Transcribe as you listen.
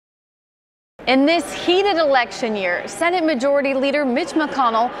In this heated election year, Senate Majority Leader Mitch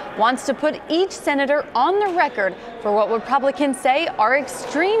McConnell wants to put each senator on the record for what Republicans say are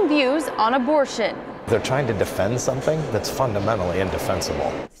extreme views on abortion. They're trying to defend something that's fundamentally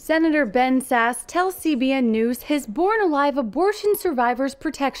indefensible. Senator Ben Sasse tells CBN News his Born Alive Abortion Survivors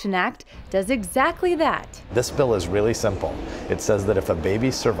Protection Act does exactly that. This bill is really simple. It says that if a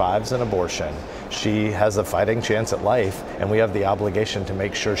baby survives an abortion, she has a fighting chance at life, and we have the obligation to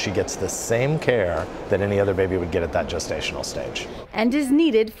make sure she gets the same care that any other baby would get at that gestational stage. And is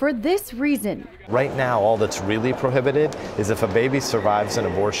needed for this reason. Right now, all that's really prohibited is if a baby survives an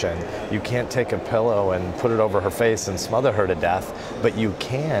abortion, you can't take a pillow and put it over her face and smother her to death, but you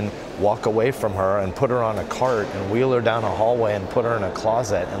can walk away from her and put her on a cart and wheel her down a hallway and put her in a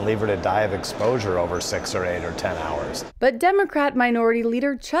closet and leave her to die of exposure over 6 or 8 or 10 hours. But Democrat Minority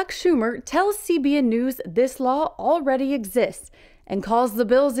Leader Chuck Schumer tells CBN News this law already exists and calls the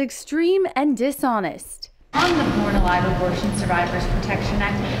bills extreme and dishonest. On the Born Alive Abortion Survivors Protection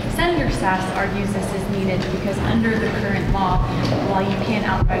Act, Senator Sasse argues this is needed because under the current law, while you can't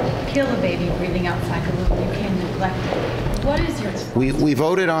outright kill a baby breathing outside the womb, you can neglect it. What is your response? We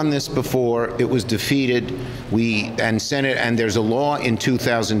voted on this before. It was defeated. And there's a law in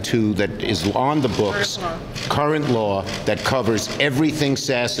 2002 that is on the books, current law, that covers everything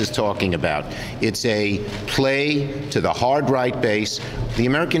Sasse is talking about. It's a play to the hard right base. The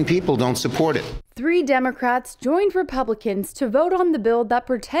American people don't support it. 3 Democrats joined Republicans to vote on the bill that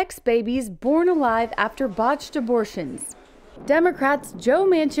protects babies born alive after botched abortions. Democrats Joe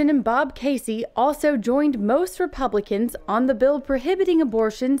Manchin and Bob Casey also joined most Republicans on the bill prohibiting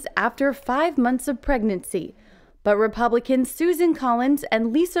abortions after 5 months of pregnancy. But Republicans Susan Collins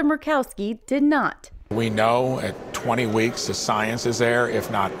and Lisa Murkowski did not. We know at 20 weeks the science is there, if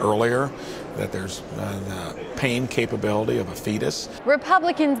not earlier, that there's the pain capability of a fetus.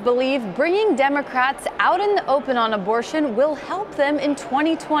 Republicans believe bringing Democrats out in the open on abortion will help them in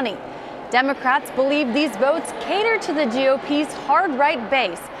 2020. Democrats believe these votes cater to the GOP's hard right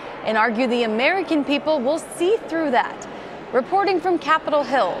base and argue the American people will see through that. Reporting from Capitol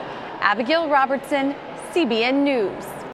Hill, Abigail Robertson, CBN News.